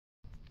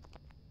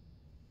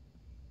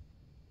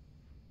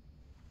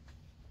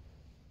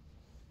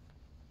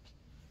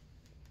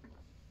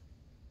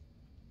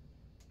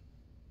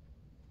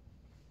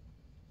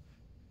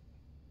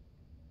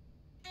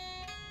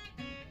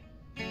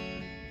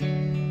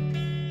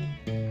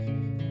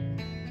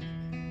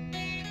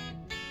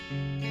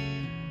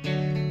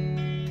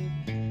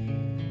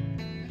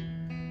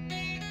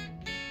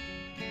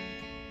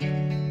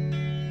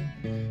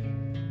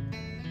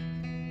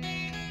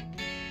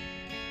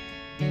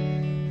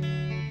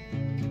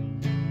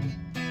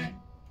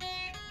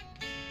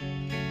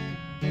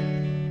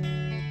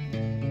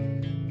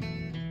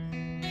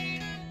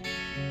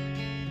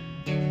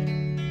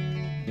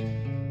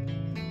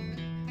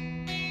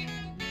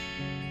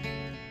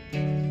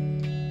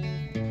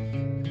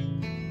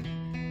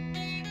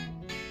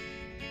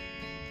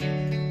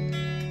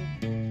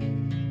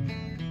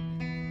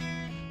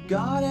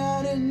God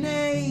had a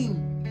name,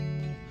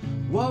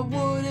 what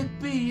would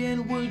it be,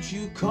 and would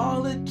you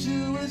call it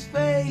to his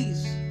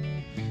face?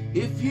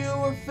 If you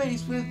were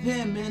faced with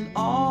him in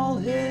all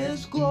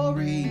his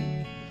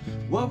glory,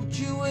 what would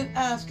you would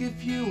ask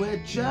if you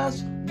had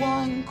just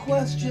one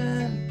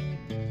question?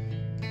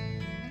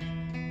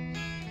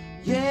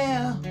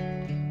 Yeah,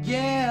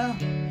 yeah,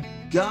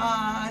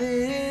 God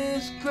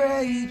is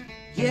great.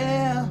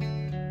 Yeah,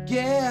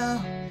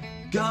 yeah,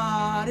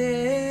 God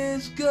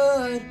is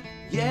good.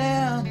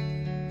 Yeah,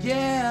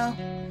 yeah,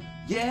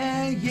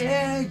 yeah,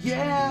 yeah,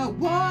 yeah.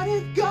 What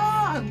if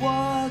God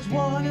was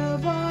one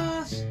of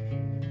us?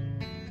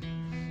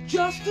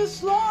 Just a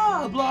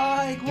slob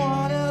like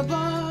one of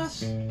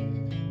us,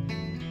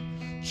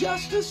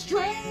 just a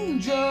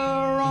stranger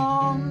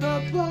on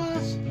the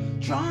bus,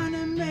 trying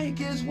to make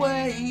his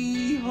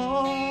way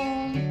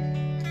home.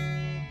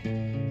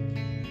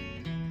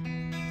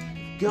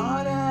 If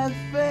God had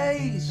a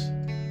face,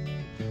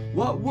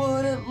 what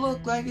would it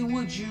look like, and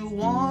would you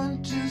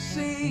want to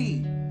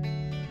see?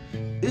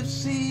 If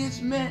see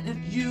it's meant that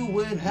you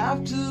would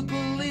have to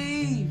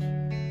believe.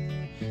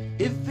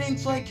 If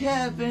things like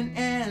heaven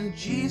and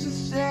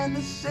Jesus and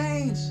the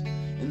saints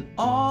and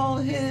all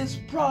his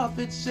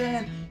prophets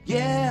and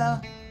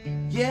yeah,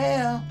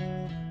 yeah,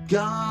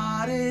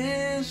 God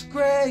is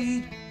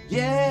great.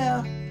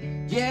 Yeah,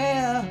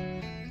 yeah,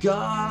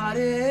 God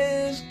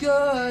is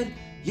good.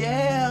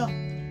 Yeah,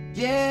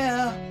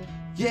 yeah,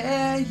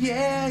 yeah,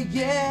 yeah,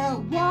 yeah.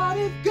 What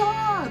if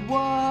God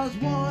was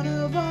one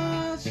of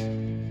us?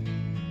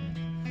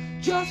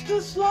 Just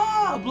a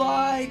slob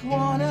like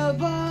one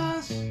of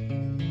us,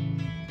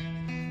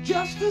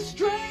 just a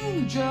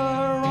stranger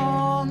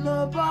on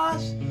the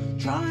bus,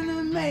 trying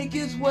to make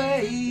his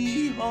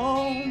way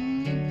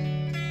home.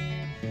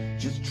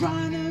 Just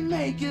trying to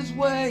make his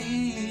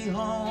way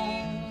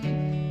home.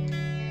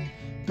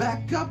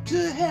 Back up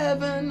to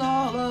heaven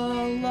all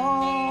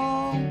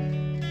alone.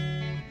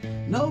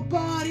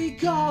 Nobody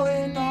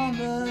calling on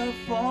the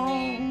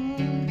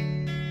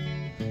phone,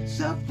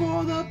 except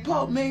for the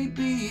Pope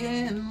maybe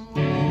in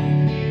Rome.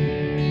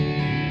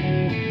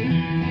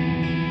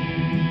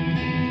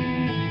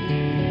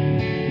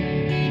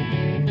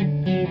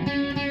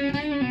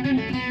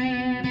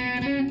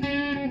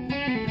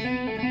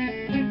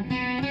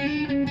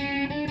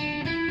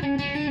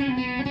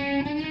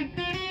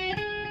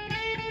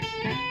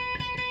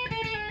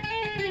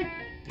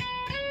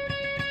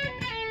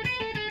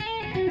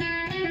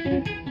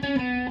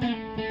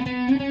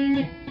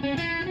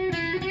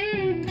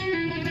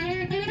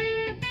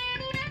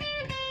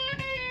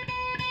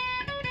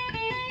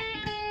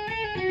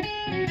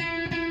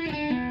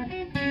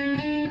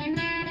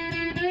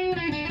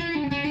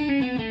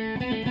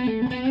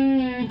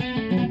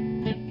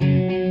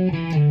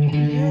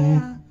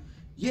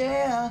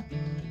 Yeah,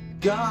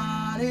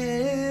 God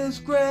is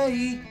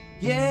great.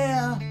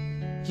 Yeah,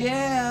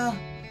 yeah,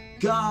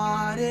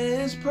 God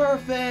is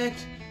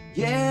perfect.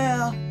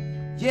 Yeah,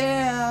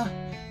 yeah,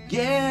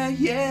 yeah,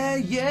 yeah,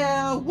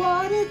 yeah.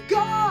 What if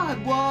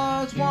God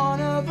was one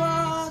of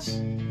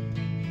us?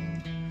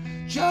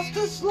 Just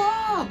a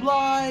slob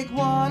like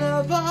one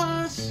of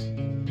us,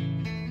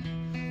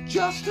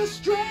 just a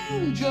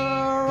stranger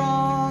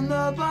on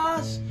the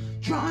bus,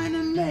 trying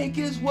to make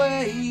his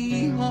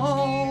way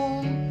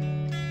home.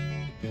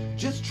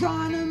 Just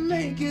trying to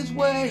make his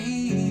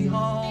way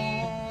home.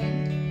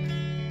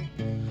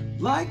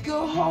 Like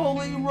a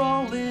holy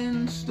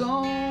rolling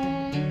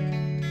stone,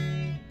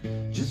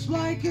 just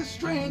like a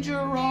stranger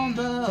on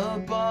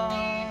the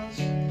bus,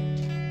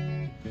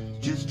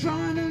 just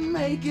trying to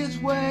make his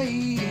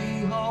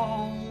way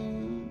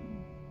home.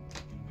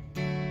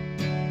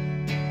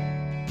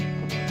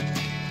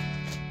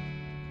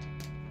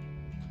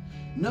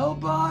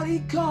 Nobody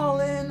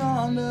calling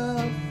on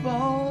the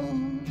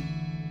phone,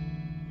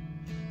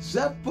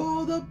 except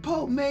for the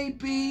Pope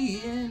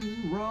maybe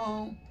in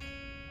Rome.